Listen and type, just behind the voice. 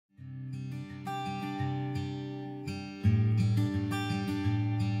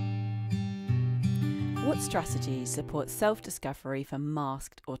What strategies support self-discovery for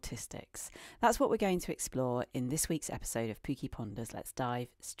masked autistics? That's what we're going to explore in this week's episode of Pookie Ponders. Let's dive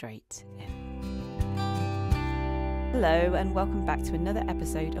straight in. Hello and welcome back to another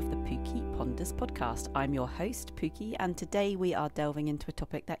episode of the Pookie Ponders podcast. I'm your host, Pookie, and today we are delving into a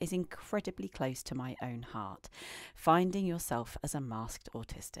topic that is incredibly close to my own heart: finding yourself as a masked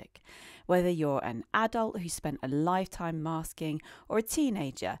autistic. Whether you're an adult who spent a lifetime masking or a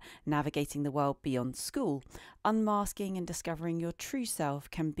teenager navigating the world beyond school, unmasking and discovering your true self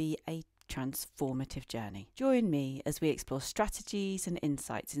can be a transformative journey. Join me as we explore strategies and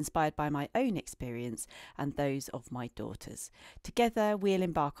insights inspired by my own experience and those of my daughters. Together, we'll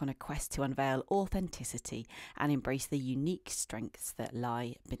embark on a quest to unveil authenticity and embrace the unique strengths that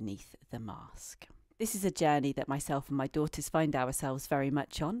lie beneath the mask. This is a journey that myself and my daughters find ourselves very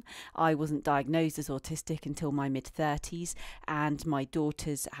much on. I wasn't diagnosed as autistic until my mid-30s, and my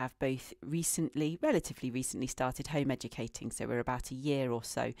daughters have both relatively recently started home educating, so we're about a year or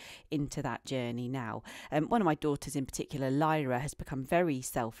so into that journey now. One of my daughters in particular, Lyra, has become very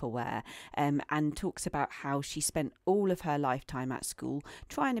self-aware and talks about how she spent all of her lifetime at school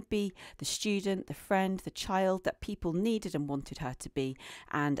trying to be the student, the friend, the child that people needed and wanted her to be,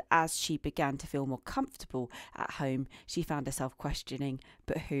 and as she began to feel more comfortable at home, she found herself questioning,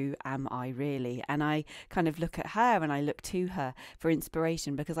 but who am I really? And I kind of look at her and I look to her for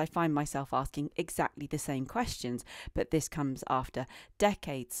inspiration, because I find myself asking exactly the same questions, but this comes after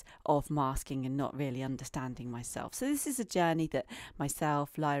decades of masking and not really understanding myself. So this is a journey that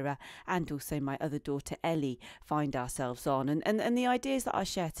myself, Lyra, and also my other daughter Ellie find ourselves on, and the ideas that I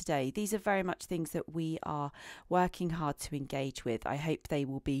share today, these are very much things that we are working hard to engage with. I hope they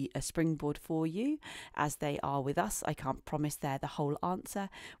will be a springboard for you, as they are with us. I can't promise they're the whole answer.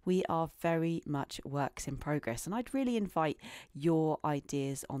 We are very much works in progress, and I'd really invite your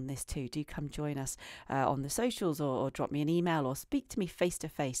ideas on this too. Do come join us on the socials, or drop me an email, or speak to me face to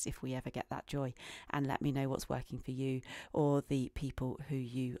face if we ever get that joy, and let me know what's working for you or the people who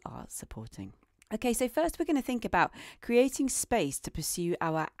you are supporting. Okay, so first we're going to think about creating space to pursue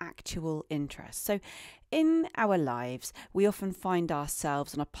our actual interests. So in our lives, we often find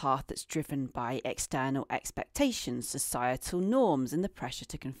ourselves on a path that's driven by external expectations, societal norms, and the pressure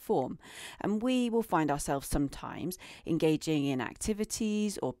to conform. And we will find ourselves sometimes engaging in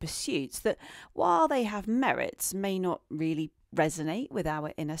activities or pursuits that, while they have merits, may not really resonate with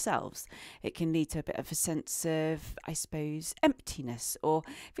our inner selves. It can lead to a bit of a sense of, I suppose, emptiness, or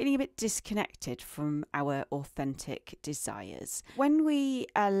feeling a bit disconnected from our authentic desires. When we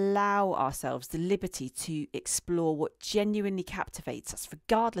allow ourselves the liberty to explore what genuinely captivates us,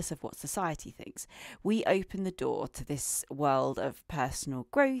 regardless of what society thinks, we open the door to this world of personal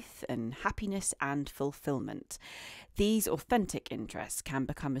growth and happiness and fulfillment. These authentic interests can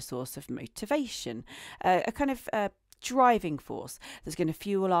become a source of motivation, a kind of driving force that's going to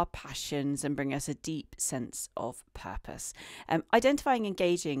fuel our passions and bring us a deep sense of purpose. Identifying and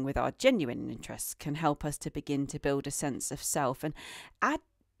engaging with our genuine interests can help us to begin to build a sense of self and add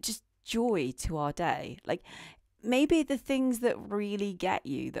just joy to our day. Like, maybe the things that really get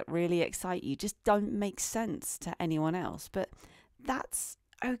you, that really excite you, just don't make sense to anyone else, but that's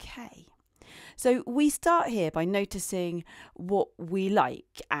okay. So we start here by noticing what we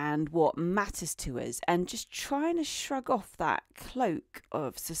like and what matters to us, and just trying to shrug off that cloak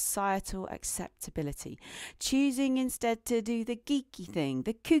of societal acceptability, choosing instead to do the geeky thing,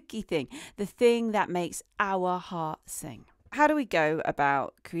 the kooky thing, the thing that makes our heart sing. How do we go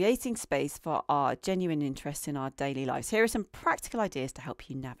about creating space for our genuine interests in our daily lives? Here are some practical ideas to help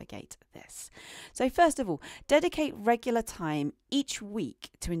you navigate this. So first of all, dedicate regular time each week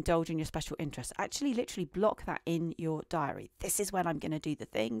to indulge in your special interests. Actually, literally block that in your diary. This is when I'm going to do the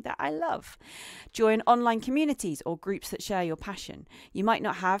thing that I love. Join online communities or groups that share your passion. You might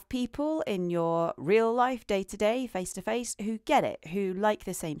not have people in your real life, day-to-day, face-to-face, who get it, who like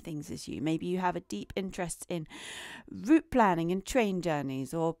the same things as you. Maybe you have a deep interest in route planning and train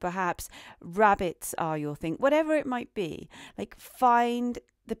journeys, or perhaps rabbits are your thing. Whatever it might be, like, find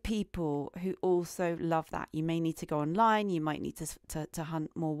the people who also love that. You may need to go online, you might need to hunt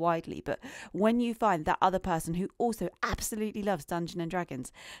more widely, but when you find that other person who also absolutely loves Dungeons and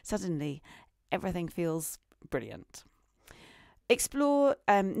Dragons, suddenly everything feels brilliant. Explore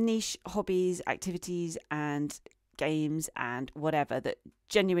niche hobbies, activities and games and whatever that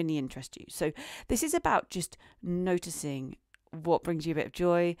genuinely interest you. So this is about just noticing what brings you a bit of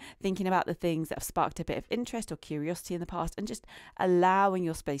joy, thinking about the things that have sparked a bit of interest or curiosity in the past, and just allowing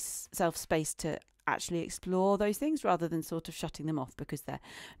your self space to actually explore those things rather than sort of shutting them off because they're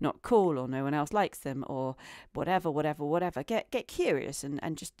not cool or no one else likes them or whatever. Get curious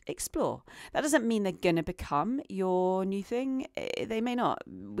and just explore. That doesn't mean they're going to become your new thing. They may not.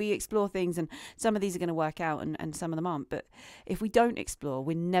 We explore things and some of these are going to work out and some of them aren't. But if we don't explore,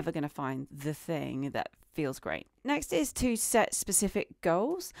 we're never going to find the thing that feels great. Next is to set specific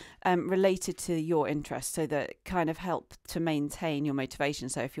goals related to your interests, so that kind of help to maintain your motivation.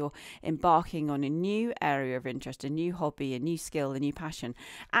 So if you're embarking on a new area of interest, a new hobby, a new skill, a new passion,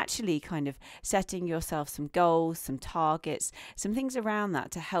 actually kind of setting yourself some goals, some targets, some things around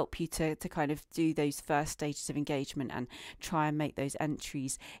that to help you to kind of do those first stages of engagement and try and make those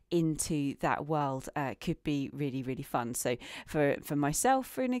entries into that world could be really, really fun. So for myself,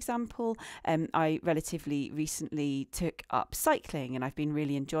 for an example, I relatively recently took up cycling, and I've been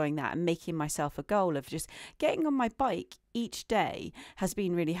really enjoying that, and making myself a goal of just getting on my bike each day has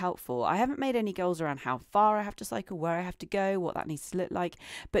been really helpful. I haven't made any goals around how far I have to cycle, where I have to go, what that needs to look like,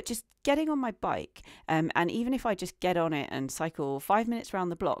 but just getting on my bike, and even if I just get on it and cycle 5 minutes around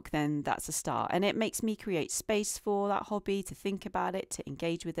the block, then that's a start. And it makes me create space for that hobby, to think about it, to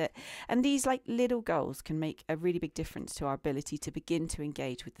engage with it. And these like little goals can make a really big difference to our ability to begin to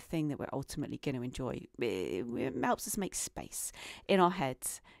engage with the thing that we're ultimately going to enjoy. It helps us make space in our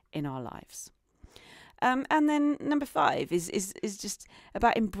heads, in our lives. And then number 5 is just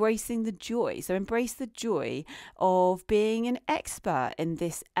about embracing the joy. So embrace the joy of being an expert in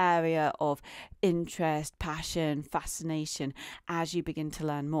this area of interest, passion, fascination as you begin to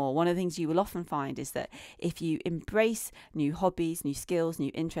learn more. One of the things you will often find is that if you embrace new hobbies, new skills,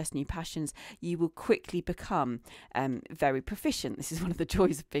 new interests, new passions, you will quickly become very proficient. This is one of the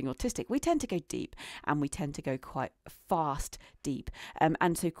joys of being autistic. We tend to go deep, and we tend to go quite fast deep.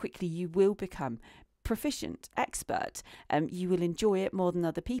 And so quickly you will become proficient, expert. You will enjoy it more than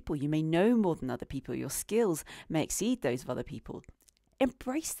other people. You may know more than other people. Your skills may exceed those of other people.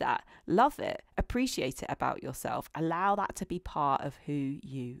 Embrace that, love it, appreciate it about yourself. Allow that to be part of who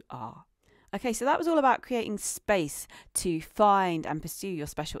you are. Okay, so that was all about creating space to find and pursue your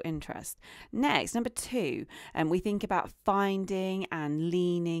special interest. Next, number 2, we think about finding and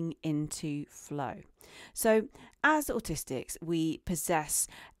leaning into flow. So as autistics, we possess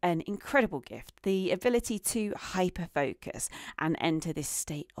an incredible gift, the ability to hyper-focus and enter this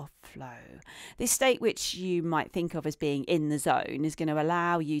state of flow. This state, which you might think of as being in the zone, is going to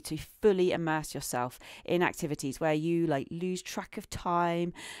allow you to fully immerse yourself in activities where you lose track of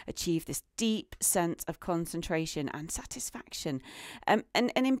time, achieve this deep sense of concentration and satisfaction. And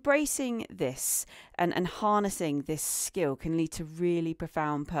embracing this and harnessing this skill can lead to really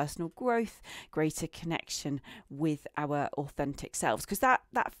profound personal growth, greater connection with our authentic selves, because that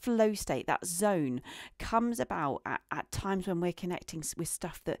flow state, that zone, comes about at times when we're connecting with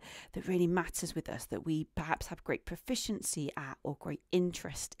stuff that really matters with us, that we perhaps have great proficiency at or great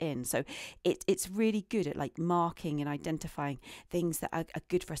interest in. So it's really good at marking and identifying things that are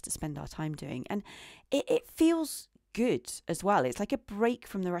good for us to spend our time doing, and it feels good as well. It's like a break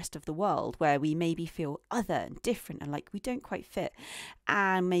from the rest of the world where we maybe feel other and different and like we don't quite fit,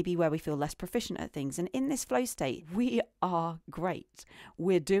 and maybe where we feel less proficient at things. And in this flow state, we are great.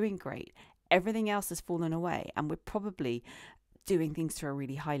 We're doing great. Everything else has fallen away, and we're probably doing things to a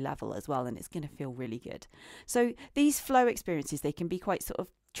really high level as well, and it's going to feel really good. So these flow experiences, they can be quite sort of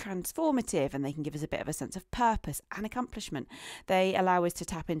transformative, and they can give us a bit of a sense of purpose and accomplishment. They allow us to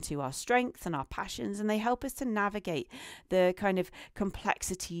tap into our strengths and our passions, and they help us to navigate the kind of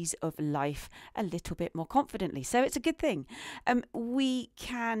complexities of life a little bit more confidently. So it's a good thing. We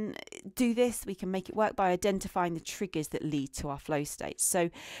can do this, we can make it work by identifying the triggers that lead to our flow states. So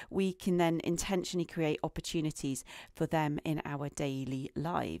we can then intentionally create opportunities for them in our daily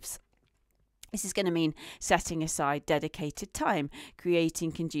lives. This is going to mean setting aside dedicated time,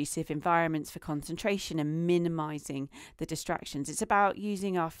 creating conducive environments for concentration, and minimizing the distractions. It's about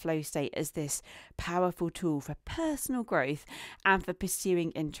using our flow state as this powerful tool for personal growth and for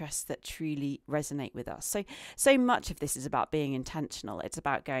pursuing interests that truly resonate with us. So much of this is about being intentional. It's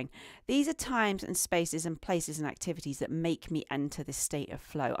about going, these are times and spaces and places and activities that make me enter this state of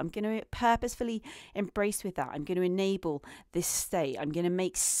flow. I'm going to purposefully embrace with that. I'm going to enable this state. I'm going to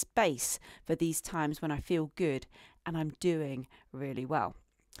make space for these times when I feel good and I'm doing really well.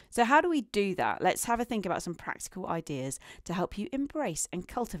 So how do we do that? Let's have a think about some practical ideas to help you embrace and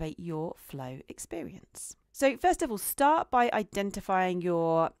cultivate your flow experience. So first of all, start by identifying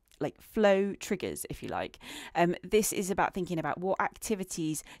your like flow triggers, if you like. This is about thinking about what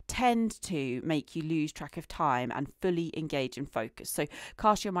activities tend to make you lose track of time and fully engage and focus. So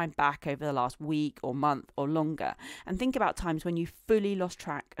cast your mind back over the last week or month or longer and think about times when you fully lost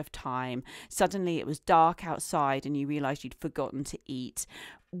track of time. Suddenly it was dark outside and you realised you'd forgotten to eat.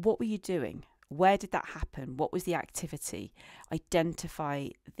 What were you doing? Where did that happen? What was the activity? Identify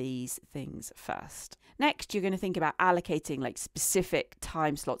these things first. Next, you're going to think about allocating like specific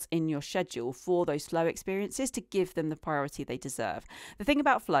time slots in your schedule for those flow experiences to give them the priority they deserve. The thing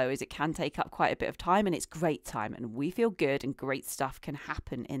about flow is it can take up quite a bit of time, and it's great time, and we feel good and great stuff can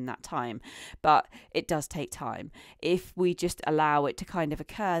happen in that time, but it does take time. If we just allow it to kind of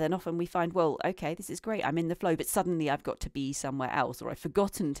occur, then often we find, well, okay, this is great, I'm in the flow, but suddenly I've got to be somewhere else, or I've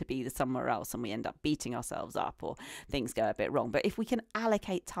forgotten to be somewhere else, and we end up beating ourselves up, or things go a bit wrong. But if we can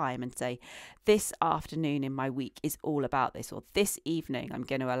allocate time and say, this afternoon in my week is all about this, or this evening I'm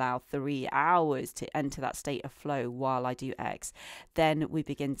going to allow 3 hours to enter that state of flow while I do X, then we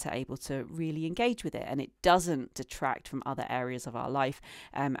begin to able to really engage with it, and it doesn't detract from other areas of our life,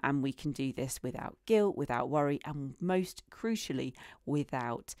 and we can do this without guilt, without worry, and most crucially,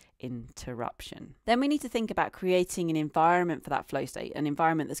 without interruption. Then we need to think about creating an environment for that flow state, an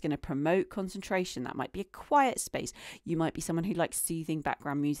environment that's going to promote concentration. That might be a quiet space. You might be someone who likes soothing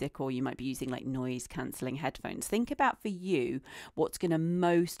background music, or you might be using like noise cancelling headphones. Think about for you what's going to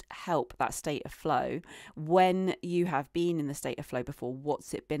most help that state of flow. When you have been in the state of flow before,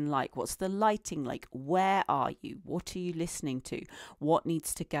 what's it been like? What's the lighting like? Where are you? What are you listening to? What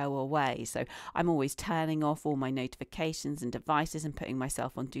needs to go away? So I'm always turning off all my notifications and devices and putting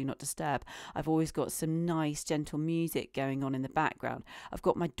myself on do not disturb. I've always got some nice gentle music going on in the background. I've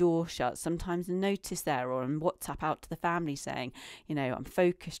got my door shut. Sometimes a notice there, or on WhatsApp out to the family saying, you know, I'm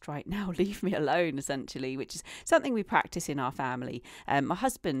focused right now, leave me alone, essentially, which is something we practice in our family. My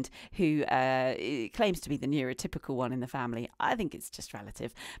husband, who claims to be the neurotypical one in the family, I think it's just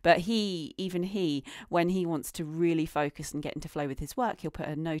relative, but even he, when he wants to really focus and get into flow with his work, he'll put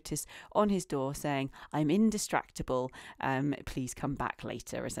a notice on his door saying, I'm indistractable, please come back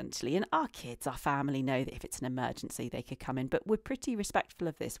later, essentially. And our kids, our family know that if it's an emergency, they could come in, but we're pretty respectful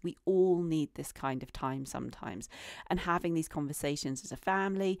of this. We all need this kind of time sometimes, and having these conversations as a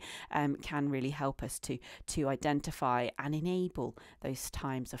family can really help us to identify and enable those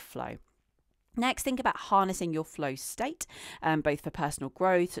times of flow. Next, think about harnessing your flow state, both for personal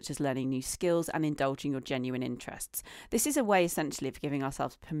growth, such as learning new skills, and indulging your genuine interests. This is a way, essentially, of giving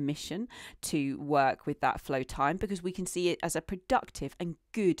ourselves permission to work with that flow time, because we can see it as a productive and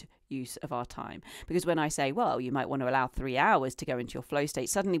good use of our time. Because when I say, well, you might want to allow 3 hours to go into your flow state,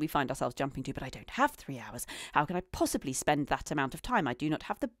 suddenly we find ourselves jumping to, but I don't have 3 hours. How can I possibly spend that amount of time? I do not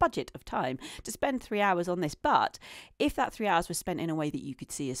have the budget of time to spend 3 hours on this. But if that 3 hours was spent in a way that you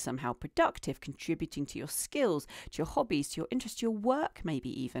could see as somehow productive, contributing to your skills, to your hobbies, to your interests, to your work, maybe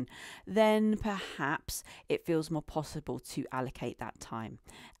even, then perhaps it feels more possible to allocate that time.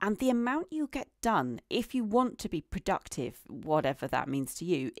 And the amount you get done, if you want to be productive, whatever that means to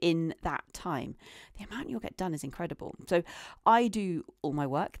you, in that time, the amount you'll get done is incredible. So I do all my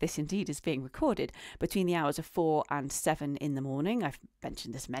work, this indeed is being recorded, between the hours of 4 and 7 in the morning. I've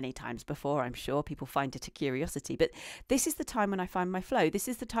mentioned this many times before, I'm sure people find it a curiosity, but this is the time when I find my flow. This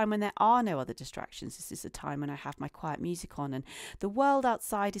is the time when there are no other distractions. This is the time when I have my quiet music on and the world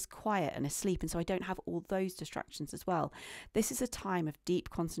outside is quiet and asleep, and so I don't have all those distractions as well. This is a time of deep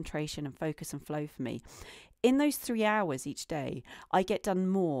concentration and focus and flow for me. In those 3 hours each day, I get done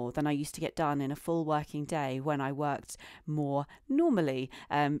more than I used to get done in a full working day when I worked more normally,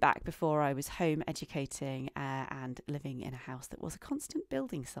 back before I was home educating and living in a house that was a constant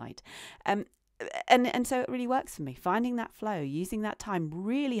building site. And so it really works for me, finding that flow, using that time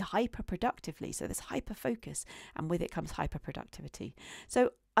really hyper productively. So there's hyper focus, and with it comes hyper productivity.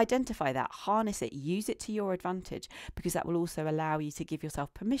 So identify that, harness it, use it to your advantage, because that will also allow you to give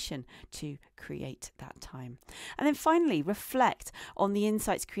yourself permission to create that time. And then finally, reflect on the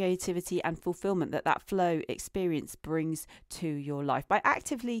insights, creativity and fulfillment that that flow experience brings to your life. By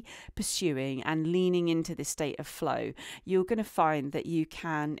actively pursuing and leaning into this state of flow, you're going to find that you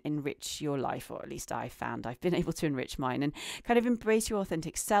can enrich your life, or at least I found I've been able to enrich mine, and kind of embrace your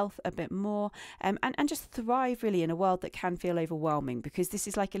authentic self a bit more, and just thrive really in a world that can feel overwhelming, because this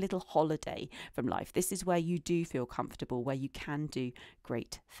is like a little holiday from life. This is where you do feel comfortable, where you can do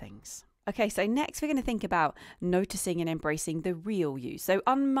great things. Okay, so next we're going to think about noticing and embracing the real you. So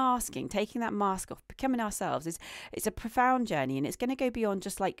unmasking, taking that mask off, becoming ourselves it's a profound journey, and it's going to go beyond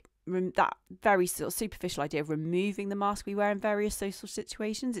just like that very sort of superficial idea of removing the mask we wear in various social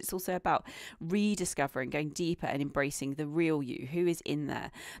situations. It's also about rediscovering, going deeper and embracing the real you, who is in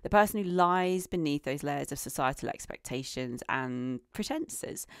there, the person who lies beneath those layers of societal expectations and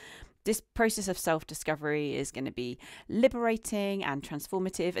pretenses. This process of self-discovery is going to be liberating and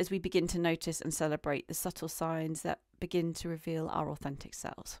transformative as we begin to notice and celebrate the subtle signs that begin to reveal our authentic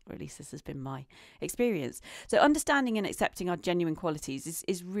selves, or at least this has been my experience. So understanding and accepting our genuine qualities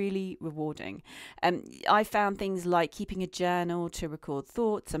is really rewarding. I found things like keeping a journal to record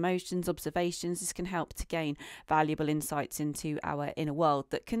thoughts, emotions, observations. This can help to gain valuable insights into our inner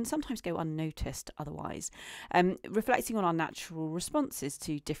world that can sometimes go unnoticed otherwise. Reflecting on our natural responses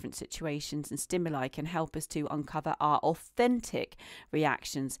to different situations and stimuli can help us to uncover our authentic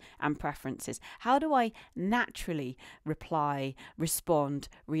reactions and preferences. How do I naturally reply, respond,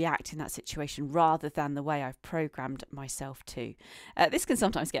 react in that situation rather than the way I've programmed myself to? This can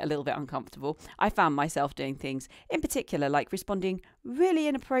sometimes get a little bit uncomfortable. I found myself doing things in particular like responding really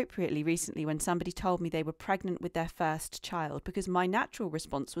inappropriately recently when somebody told me they were pregnant with their first child, because my natural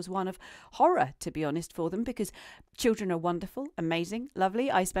response was one of horror, to be honest, for them, because children are wonderful, amazing, lovely.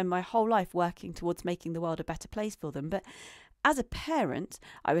 I spend my whole life working towards making the world a better place for them. But as a parent,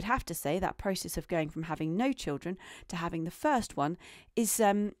 I would have to say that process of going from having no children to having the first one is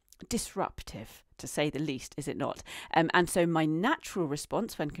disruptive, to say the least, is it not? And so my natural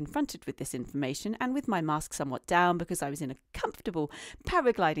response when confronted with this information, and with my mask somewhat down because I was in a comfortable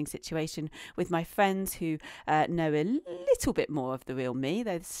paragliding situation with my friends who know a little bit more of the real me,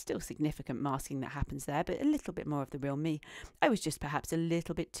 though there's still significant masking that happens there, but a little bit more of the real me, I was just perhaps a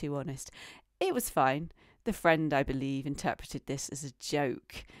little bit too honest. It was fine. The friend, I believe, interpreted this as a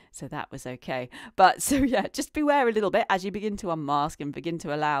joke, so that was okay. But so yeah, just beware a little bit as you begin to unmask and begin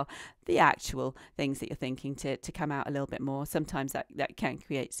to allow the actual things that you're thinking to come out a little bit more. Sometimes that can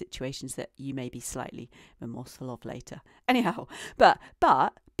create situations that you may be slightly remorseful of later. Anyhow, but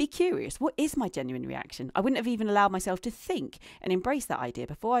be curious. What is my genuine reaction? I wouldn't have even allowed myself to think and embrace that idea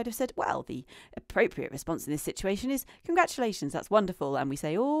before. I'd have said, well, the appropriate response in this situation is congratulations, that's wonderful. And we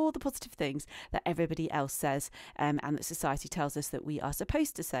say all the positive things that everybody else says and that society tells us that we are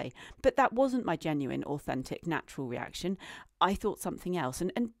supposed to say. But that wasn't my genuine, authentic, natural reaction. I thought something else.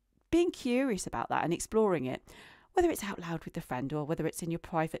 And being curious about that and exploring it, whether it's out loud with a friend or whether it's in your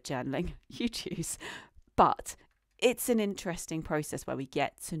private journaling, you choose. But it's an interesting process where we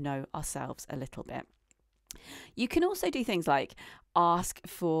get to know ourselves a little bit. You can also do things like ask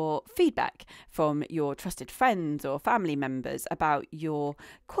for feedback from your trusted friends or family members about your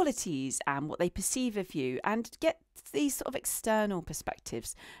qualities and what they perceive of you, and get these sort of external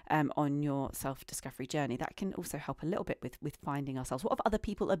perspectives on your self-discovery journey. That can also help a little bit with finding ourselves. What have other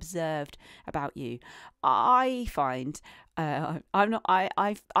people observed about you? I find I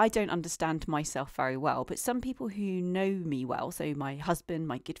don't understand myself very well, but some people who know me well, so my husband,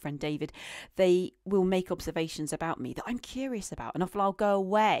 my good friend David, they will make observations about me that I'm curious about, and often I'll go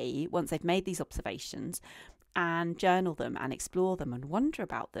away once they've made these observations and journal them and explore them and wonder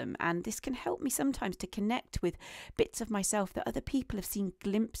about them. And this can help me sometimes to connect with bits of myself that other people have seen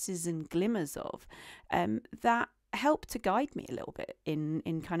glimpses and glimmers of, that help to guide me a little bit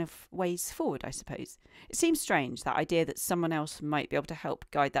in kind of ways forward, I suppose. It seems strange, that idea that someone else might be able to help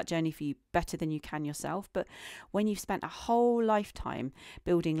guide that journey for you better than you can yourself. But when you've spent a whole lifetime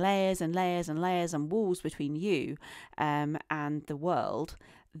building layers and layers and layers and walls between you and the world,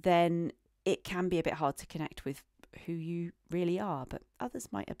 then it can be a bit hard to connect with who you really are. But others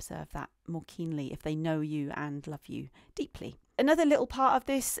might observe that more keenly if they know you and love you deeply. Another little part of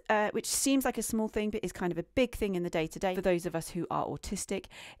this, which seems like a small thing, but is kind of a big thing in the day-to-day for those of us who are autistic,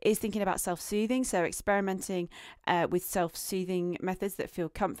 is thinking about self-soothing. So experimenting with self-soothing methods that feel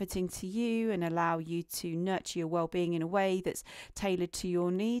comforting to you and allow you to nurture your well-being in a way that's tailored to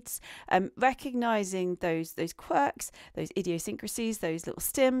your needs. Recognizing those quirks, those idiosyncrasies, those little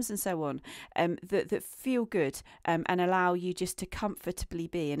stims and so on, that feel good and allow you just to comfortably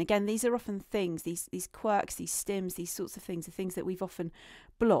be. And again, these are often things, these quirks, these stims, these sorts of things are things that we've often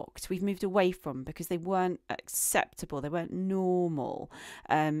blocked, we've moved away from because they weren't acceptable, they weren't normal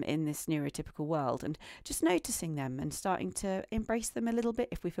in this neurotypical world. And just noticing them and starting to embrace them a little bit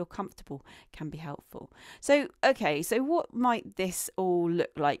if we feel comfortable can be helpful. So, okay, so what might this all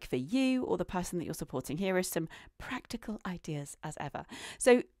look like for you or the person that you're supporting? Here are some practical ideas as ever.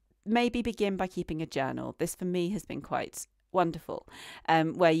 So maybe begin by keeping a journal. This for me has been quite Wonderful.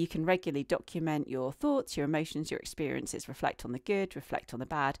 Where you can regularly document your thoughts, your emotions, your experiences, reflect on the good, reflect on the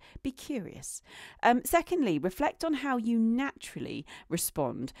bad, be curious. Secondly, reflect on how you naturally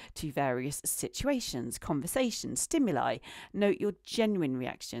respond to various situations, conversations, stimuli. Note your genuine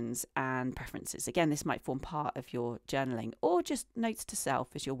reactions and preferences. Again, this might form part of your journaling, or just notes to self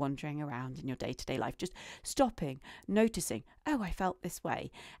as you're wandering around in your day-to-day life, just stopping, noticing, oh, I felt this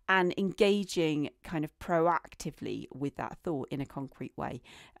way, and engaging kind of proactively with that thought in a concrete way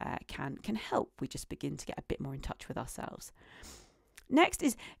can help. We just begin to get a bit more in touch with ourselves. Next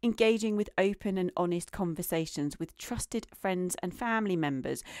is engaging with open and honest conversations with trusted friends and family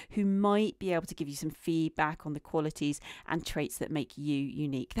members who might be able to give you some feedback on the qualities and traits that make you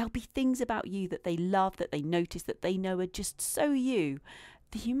unique. There'll be things about you that they love, that they notice, that they know are just so you,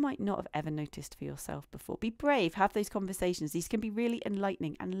 that you might not have ever noticed for yourself before. Be brave, have those conversations. These can be really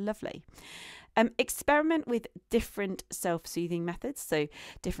enlightening and lovely. Experiment with different self-soothing methods, so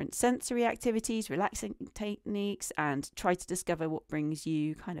different sensory activities, relaxing techniques, and try to discover what brings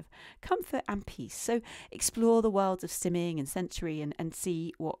you kind of comfort and peace. So explore the worlds of stimming and sensory and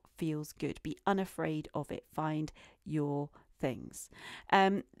see what feels good. Be unafraid of it. Find your things.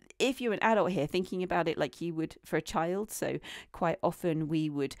 If you're an adult here, thinking about it like you would for a child, so quite often we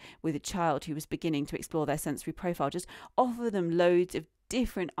would, with a child who was beginning to explore their sensory profile, just offer them loads of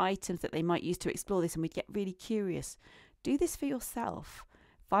different items that they might use to explore this, and we'd get really curious. Do this for yourself.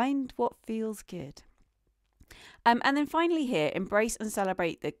 Find what feels good. And then finally here, embrace and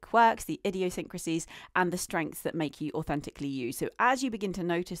celebrate the quirks, the idiosyncrasies, and the strengths that make you authentically you. So as you begin to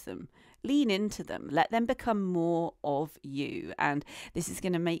notice them, lean into them, let them become more of you. And this is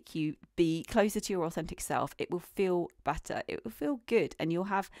going to make you be closer to your authentic self. It will feel better. It will feel good, and you'll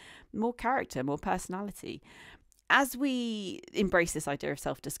have more character, more personality. As we embrace this idea of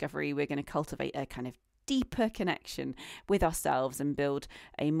self-discovery, we're going to cultivate a kind of deeper connection with ourselves and build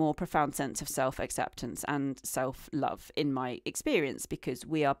a more profound sense of self-acceptance and self-love, in my experience, because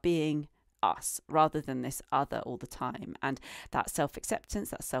we are being us rather than this other all the time. And that self-acceptance,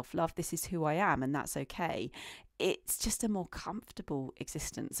 that self-love, this is who I am, and that's okay. It's just a more comfortable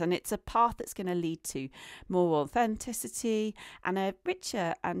existence, and it's a path that's going to lead to more authenticity and a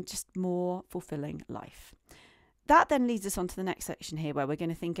richer and just more fulfilling life. That then leads us on to the next section here, where we're going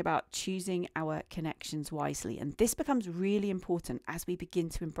to think about choosing our connections wisely. And this becomes really important as we begin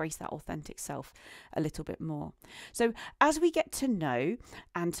to embrace that authentic self a little bit more. So as we get to know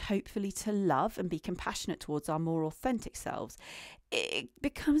and hopefully to love and be compassionate towards our more authentic selves, it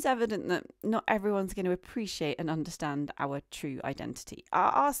becomes evident that not everyone's going to appreciate and understand our true identity.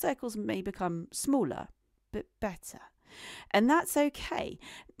 Our circles may become smaller, but better. And that's okay.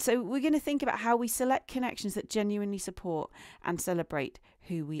 So we're going to think about how we select connections that genuinely support and celebrate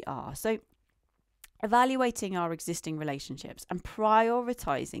who we are. So evaluating our existing relationships and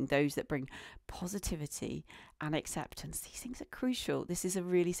prioritizing those that bring positivity and acceptance. These things are crucial. This is a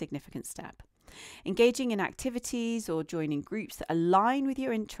really significant step. Engaging in activities or joining groups that align with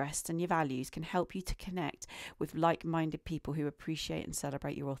your interests and your values can help you to connect with like-minded people who appreciate and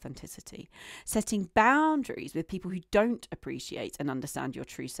celebrate your authenticity. Setting boundaries with people who don't appreciate and understand your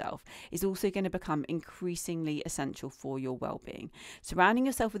true self is also going to become increasingly essential for your well-being. Surrounding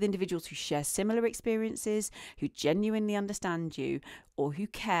yourself with individuals who share similar experiences, who genuinely understand you, or who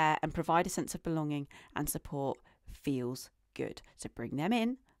care and provide a sense of belonging and support feels good. So bring them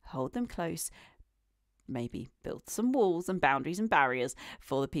in, hold them close, maybe build some walls and boundaries and barriers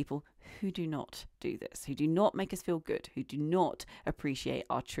for the people who do not do this, who do not make us feel good, who do not appreciate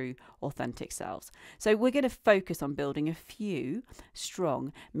our true authentic selves. So we're going to focus on building a few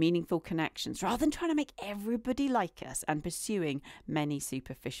strong, meaningful connections rather than trying to make everybody like us and pursuing many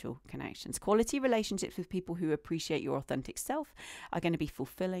superficial connections. Quality relationships with people who appreciate your authentic self are going to be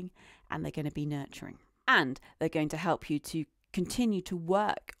fulfilling, and they're going to be nurturing, and they're going to help you to continue to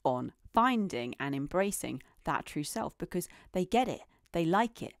work on finding and embracing that true self, because they get it, they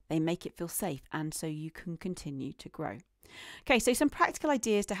like it, they make it feel safe, and so you can continue to grow. Okay, so some practical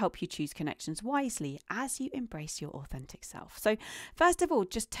ideas to help you choose connections wisely as you embrace your authentic self. So first of all,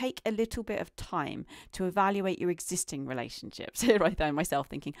 just take a little bit of time to evaluate your existing relationships. Right there, myself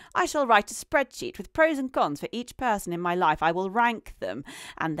thinking, I shall write a spreadsheet with pros and cons for each person in my life. I will rank them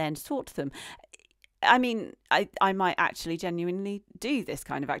and then sort them. I mean, I might actually genuinely do this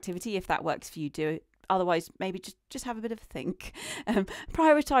kind of activity. If that works for you, do it. Otherwise, maybe just have a bit of a think.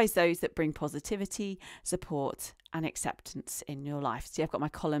 Prioritise those that bring positivity, support and acceptance in your life. See, I've got my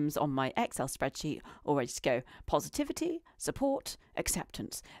columns on my Excel spreadsheet all ready to go. Positivity, support,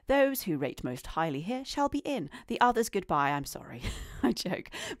 acceptance. Those who rate most highly here shall be in. The others, goodbye. I'm sorry. I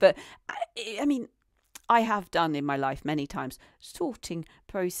joke. But I mean, I have done in my life many times, sorting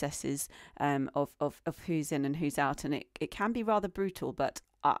processes of who's in and who's out. And it can be rather brutal, but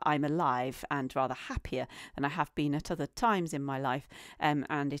I'm alive and rather happier than I have been at other times in my life.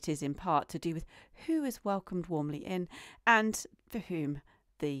 And it is in part to do with who is welcomed warmly in and for whom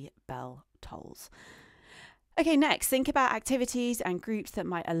the bell tolls. Okay, next, think about activities and groups that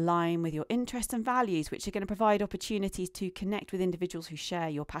might align with your interests and values, which are going to provide opportunities to connect with individuals who share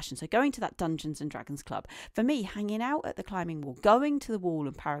your passion. So going to that Dungeons and Dragons club. For me, hanging out at the climbing wall, going to the wall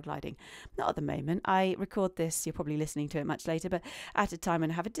and paragliding. Not at the moment. I record this, you're probably listening to it much later, but at a time when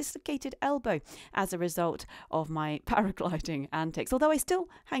I have a dislocated elbow as a result of my paragliding antics. Although I still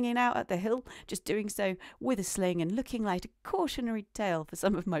hanging out at the hill, just doing so with a sling and looking like a cautionary tale for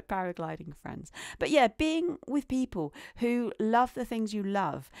some of my paragliding friends. But yeah, being with people who love the things you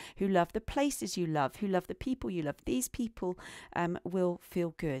love, who love the places you love, who love the people you love. These people will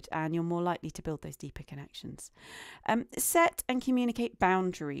feel good, and you're more likely to build those deeper connections. Set and communicate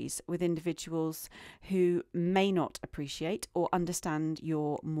boundaries with individuals who may not appreciate or understand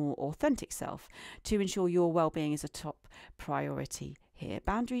your more authentic self to ensure your well-being is a top priority here.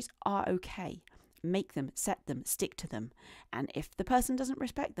 Boundaries are okay. Make them, set them, stick to them. And if the person doesn't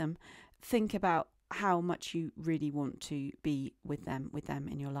respect them, think about how much you really want to be with them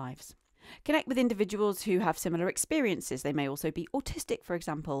in your lives. Connect with individuals who have similar experiences. They may also be autistic, for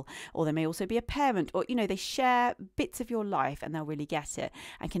example, or they may also be a parent, or, they share bits of your life and they'll really get it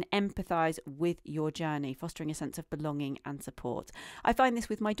and can empathise with your journey, fostering a sense of belonging and support. I find this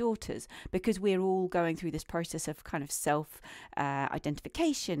with my daughters because we're all going through this process of kind of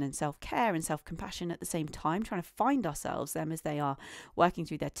self-identification and self-care and self-compassion at the same time, trying to find ourselves, them as they are working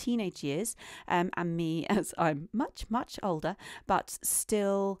through their teenage years, and me as I'm much, much older, but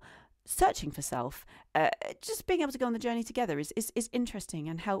still searching for self. Just being able to go on the journey together is interesting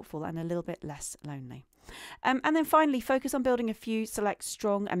and helpful and a little bit less lonely. And then finally, focus on building a few select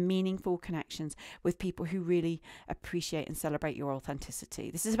strong and meaningful connections with people who really appreciate and celebrate your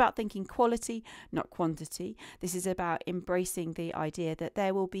authenticity. This is about thinking quality, not quantity. This is about embracing the idea that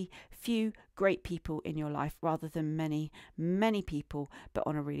there will be few great people in your life rather than many, many people, but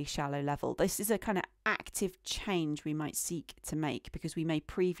on a really shallow level. This is a kind of active change we might seek to make because we may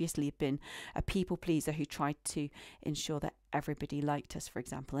previously have been a people pleaser who tried to ensure that everybody liked us, for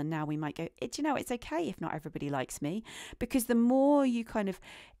example, and now we might go, it's okay if not everybody likes me, because the more you kind of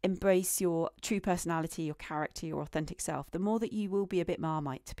embrace your true personality, your character, your authentic self, the more that you will be a bit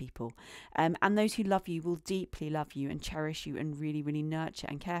Marmite to people, and those who love you will deeply love you and cherish you and really, really nurture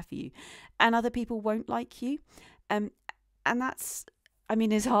and care for you, and other people won't like you, and that's,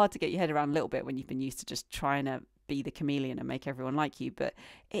 it's hard to get your head around a little bit when you've been used to just trying to be the chameleon and make everyone like you, but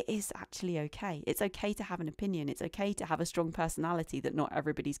it is actually okay. It's okay to have an opinion. It's okay to have a strong personality that not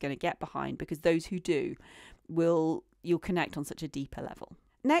everybody's going to get behind, because those who do you'll connect on such a deeper level.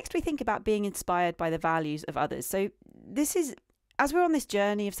 Next, we think about being inspired by the values of others. So this is, as we're on this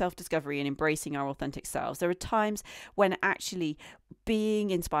journey of self-discovery and embracing our authentic selves, there are times when actually being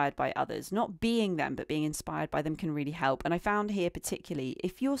inspired by others, not being them, but being inspired by them can really help. And I found here particularly,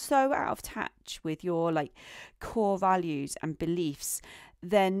 if you're so out of touch with your core values and beliefs,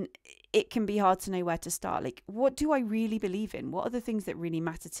 then it can be hard to know where to start. What do I really believe in? What are the things that really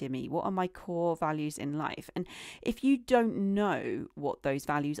matter to me? What are my core values in life? And if you don't know what those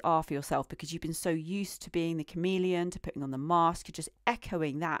values are for yourself because you've been so used to being the chameleon, to putting on the mask, to just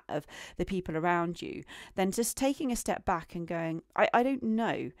echoing that of the people around you, then just taking a step back and going, I don't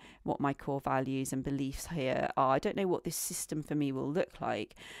know what my core values and beliefs here are. I don't know what this system for me will look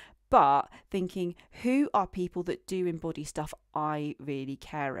like. But thinking, who are people that do embody stuff I really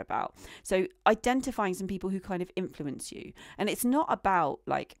care about? So identifying some people who kind of influence you. And it's not about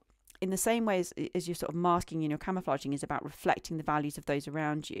in the same way as you're sort of masking and your camouflaging is about reflecting the values of those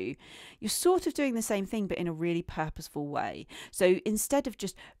around you, you're sort of doing the same thing, but in a really purposeful way. So instead of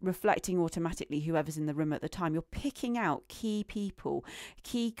just reflecting automatically whoever's in the room at the time, you're picking out key people,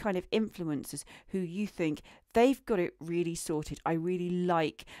 key kind of influencers who you think they've got it really sorted. I really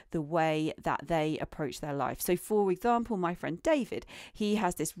like the way that they approach their life. So for example, my friend David, he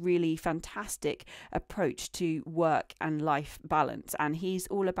has this really fantastic approach to work and life balance. And he's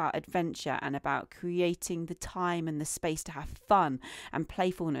all about adventure and about creating the time and the space to have fun and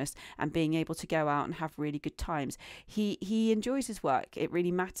playfulness and being able to go out and have really good times. He enjoys his work. It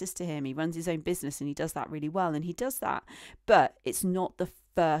really matters to him. He runs his own business and he does that really well. And he does that, but it's not the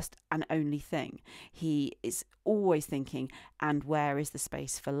first and only thing. He is always thinking, and where is the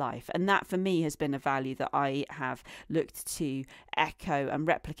space for life? And that for me has been a value that I have looked to echo and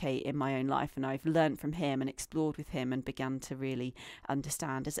replicate in my own life, and I've learned from him and explored with him and begun to really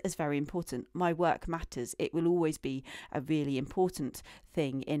understand as very important. My work matters. It will always be a really important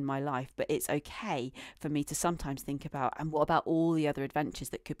thing in my life, but it's okay for me to sometimes think about, and what about all the other adventures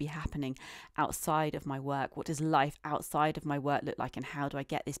that could be happening outside of my work? What does life outside of my work look like, and how do I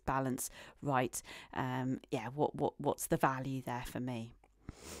get this balance right? What's the value there for me?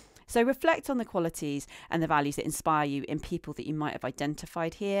 So reflect on the qualities and the values that inspire you in people that you might have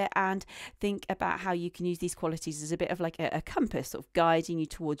identified here, and think about how you can use these qualities as a bit of like a compass, sort of guiding you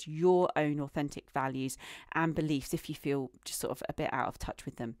towards your own authentic values and beliefs if you feel just sort of a bit out of touch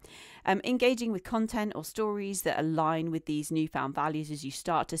with them. Engaging with content or stories that align with these newfound values as you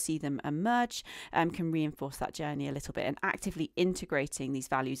start to see them emerge can reinforce that journey a little bit, and actively integrating these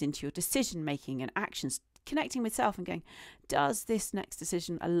values into your decision making and actions, connecting with self and going, does this next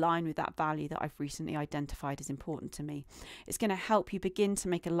decision align with that value that I've recently identified as important to me? It's going to help you begin to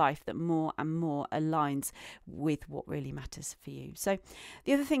make a life that more and more aligns with what really matters for you. So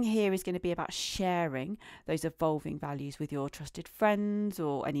the other thing here is going to be about sharing those evolving values with your trusted friends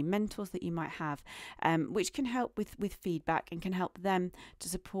or any mentors that you might have, which can help with feedback and can help them to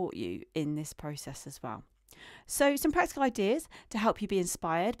support you in this process as well. So some practical ideas to help you be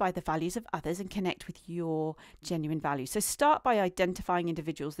inspired by the values of others and connect with your genuine values. So start by identifying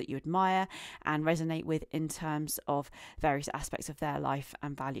individuals that you admire and resonate with in terms of various aspects of their life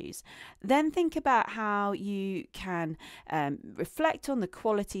and values. Then think about how you can reflect on the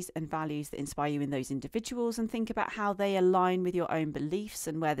qualities and values that inspire you in those individuals, and think about how they align with your own beliefs,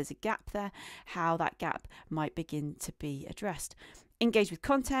 and where there's a gap there, how that gap might begin to be addressed. Engage with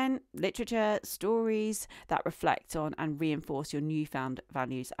content, literature, stories that reflect on and reinforce your newfound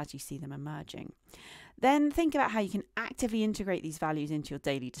values as you see them emerging. Then think about how you can actively integrate these values into your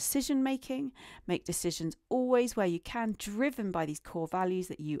daily decision making. Make decisions always where you can, driven by these core values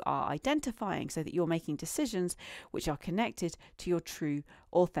that you are identifying, so that you're making decisions which are connected to your true,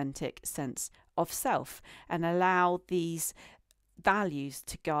 authentic sense of self, and allow these values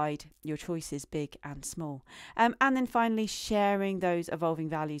to guide your choices, big and small. And then finally, sharing those evolving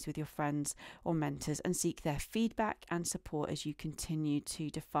values with your friends or mentors, and seek their feedback and support as you continue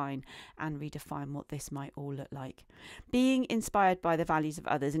to define and redefine what this might all look like. Being inspired by the values of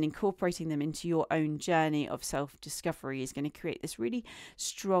others and incorporating them into your own journey of self-discovery is going to create this really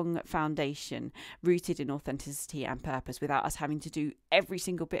strong foundation rooted in authenticity and purpose, without us having to do every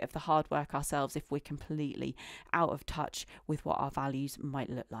single bit of the hard work ourselves if we're completely out of touch with what our values might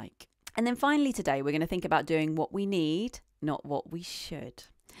look like. And then finally today, we're going to think about doing what we need, not what we should.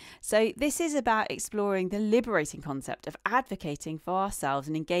 So this is about exploring the liberating concept of advocating for ourselves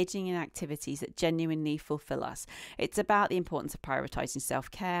and engaging in activities that genuinely fulfill us. It's about the importance of prioritizing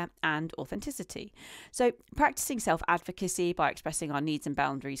self-care and authenticity. So practicing self-advocacy by expressing our needs and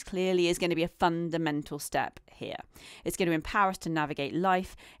boundaries clearly is going to be a fundamental step here. It's going to empower us to navigate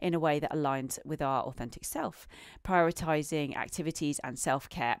life in a way that aligns with our authentic self. Prioritizing activities and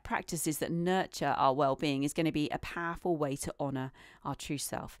self-care practices that nurture our well-being is going to be a powerful way to honor our true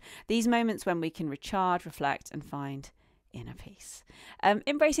self. These moments when we can recharge, reflect, and find inner peace.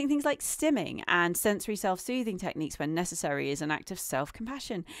 Embracing things like stimming and sensory self-soothing techniques when necessary is an act of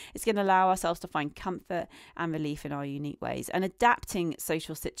self-compassion. It's going to allow ourselves to find comfort and relief in our unique ways, and adapting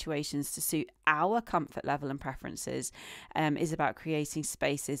social situations to suit our comfort level and preferences is about creating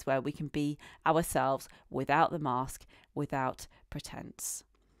spaces where we can be ourselves without the mask, without pretense.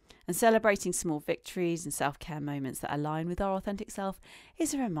 And celebrating small victories and self-care moments that align with our authentic self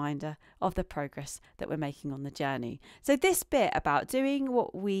is a reminder of the progress that we're making on the journey. So this bit about doing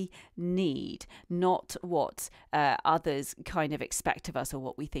what we need, not what others kind of expect of us or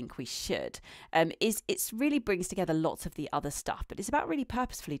what we think we should, it's really brings together lots of the other stuff, but it's about really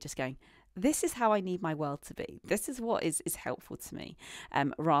purposefully just going, this is how I need my world to be. This is what is helpful to me,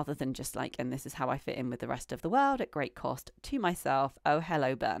 rather than just like, and this is how I fit in with the rest of the world at great cost to myself. Oh,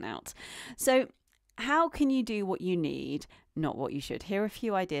 hello, burnout. So how can you do what you need, not what you should? Here are a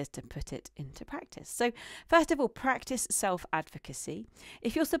few ideas to put it into practice. So first of all, practice self-advocacy.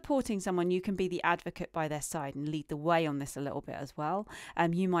 If you're supporting someone, you can be the advocate by their side and lead the way on this a little bit as well.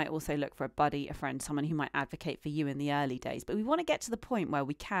 You might also look for a buddy, a friend, someone who might advocate for you in the early days. But we want to get to the point where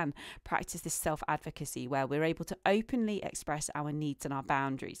we can practice this self-advocacy, where we're able to openly express our needs and our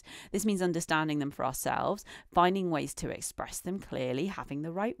boundaries. This means understanding them for ourselves, finding ways to express them clearly, having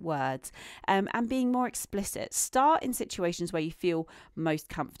the right words, and being more explicit. Start in situations where you feel most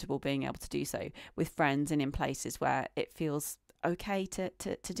comfortable being able to do so, with friends and in places where it feels okay to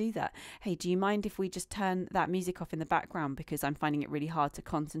do that. Hey, do you mind if we just turn that music off in the background because I'm finding it really hard to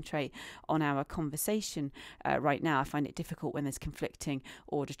concentrate on our conversation right now. I find it difficult when there's conflicting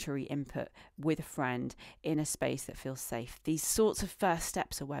auditory input with a friend in a space that feels safe. These sorts of first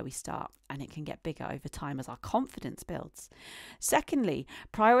steps are where we start, and it can get bigger over time as our confidence builds. Secondly,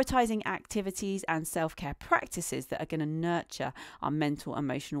 prioritizing activities and self-care practices that are going to nurture our mental,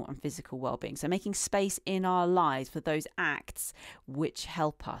 emotional and physical well-being. So making space in our lives for those acts which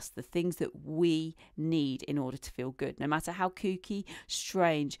help us, the things that we need in order to feel good, no matter how kooky,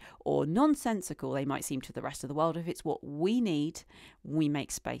 strange or nonsensical they might seem to the rest of the world. If it's what we need, we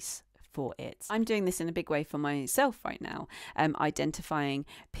make space for it. I'm doing this in a big way for myself right now, identifying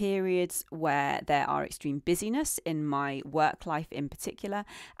periods where there are extreme busyness in my work life in particular,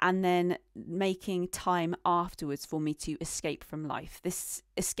 and then making time afterwards for me to escape from life. This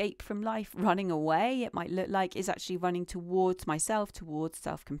escape from life, running away, it might look like, is actually running towards myself, towards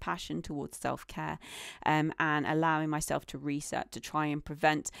self-compassion, towards self-care, and allowing myself to reset, to try and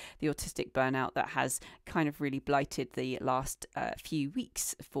prevent the autistic burnout that has kind of really blighted the last few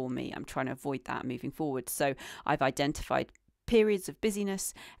weeks for me. I'm trying to avoid that moving forward. So I've identified periods of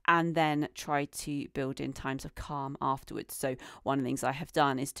busyness and then try to build in times of calm afterwards. So one of the things I have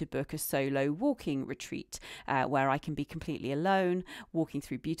done is to book a solo walking retreat where I can be completely alone, walking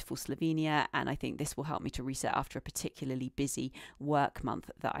through beautiful Slovenia, and I think this will help me to reset after a particularly busy work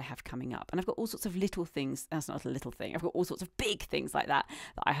month that I have coming up. And I've got all sorts of little things, that's not a little thing, I've got all sorts of big things like that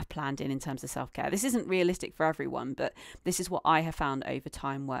I have planned in terms of self-care. This isn't realistic for everyone, but this is what I have found over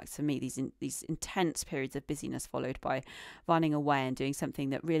time works for me. These intense periods of busyness followed by running away and doing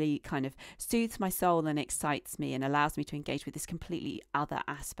something that really kind of soothes my soul and excites me and allows me to engage with this completely other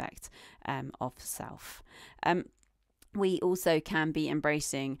aspect of self. We also can be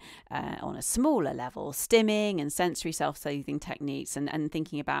embracing on a smaller level stimming and sensory self-soothing techniques and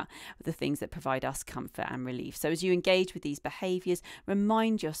thinking about the things that provide us comfort and relief. So as you engage with these behaviours,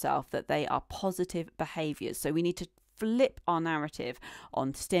 remind yourself that they are positive behaviours. So we need to flip our narrative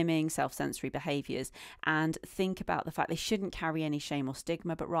on stimming, self-sensory behaviours, and think about the fact they shouldn't carry any shame or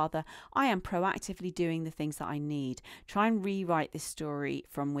stigma, but rather I am proactively doing the things that I need. Try and rewrite this story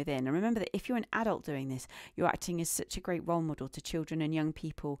from within. And remember that if you're an adult doing this, you're acting as such a great role model to children and young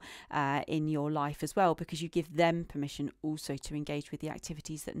people in your life as well, because you give them permission also to engage with the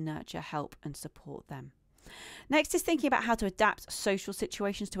activities that nurture, help and support them. Next is thinking about how to adapt social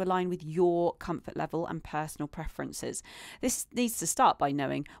situations to align with your comfort level and personal preferences. This needs to start by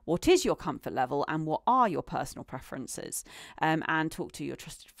knowing what is your comfort level and what are your personal preferences, and talk to your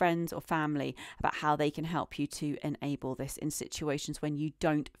trusted friends or family about how they can help you to enable this in situations when you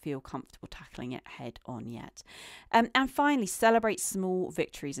don't feel comfortable tackling it head on yet. And finally, celebrate small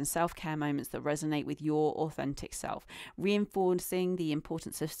victories and self-care moments that resonate with your authentic self, reinforcing the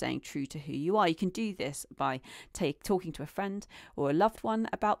importance of staying true to who you are. You can do this by talking to a friend or a loved one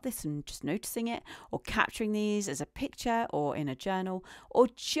about this and just noticing it, or capturing these as a picture or in a journal, or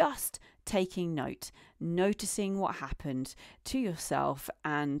just taking note, noticing what happened to yourself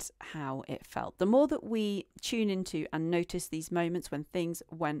and how it felt. The more that we tune into and notice these moments when things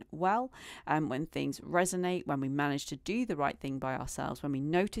went well, when things resonate, when we manage to do the right thing by ourselves, when we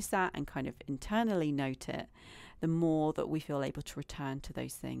notice that and kind of internally note it, the more that we feel able to return to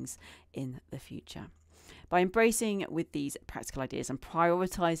those things in the future. By embracing with these practical ideas and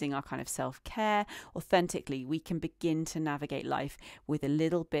prioritizing our kind of self-care authentically, we can begin to navigate life with a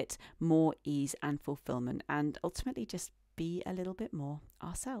little bit more ease and fulfillment, and ultimately just be a little bit more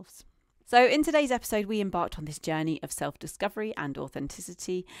ourselves. So in today's episode, we embarked on this journey of self-discovery and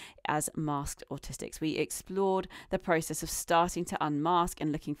authenticity as masked autistics. We explored the process of starting to unmask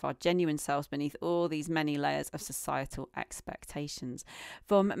and looking for our genuine selves beneath all these many layers of societal expectations.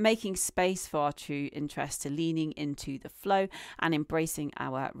 From making space for our true interests to leaning into the flow and embracing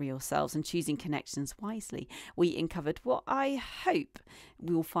our real selves and choosing connections wisely, we uncovered what I hope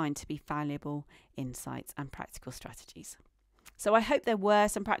we will find to be valuable insights and practical strategies. So I hope there were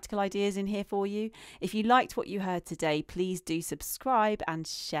some practical ideas in here for you. If you liked what you heard today, please do subscribe and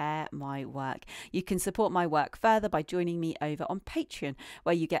share my work. You can support my work further by joining me over on Patreon,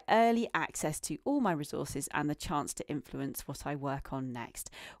 where you get early access to all my resources and the chance to influence what I work on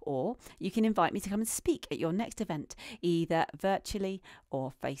next. Or you can invite me to come and speak at your next event, either virtually or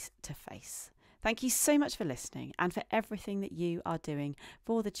face to face. Thank you so much for listening and for everything that you are doing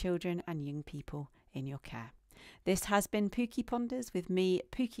for the children and young people in your care. This has been Pookie Ponders with me,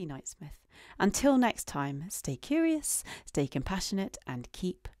 Pookie Knightsmith. Until next time, stay curious, stay compassionate, and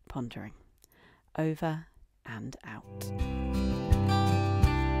keep pondering. Over and out.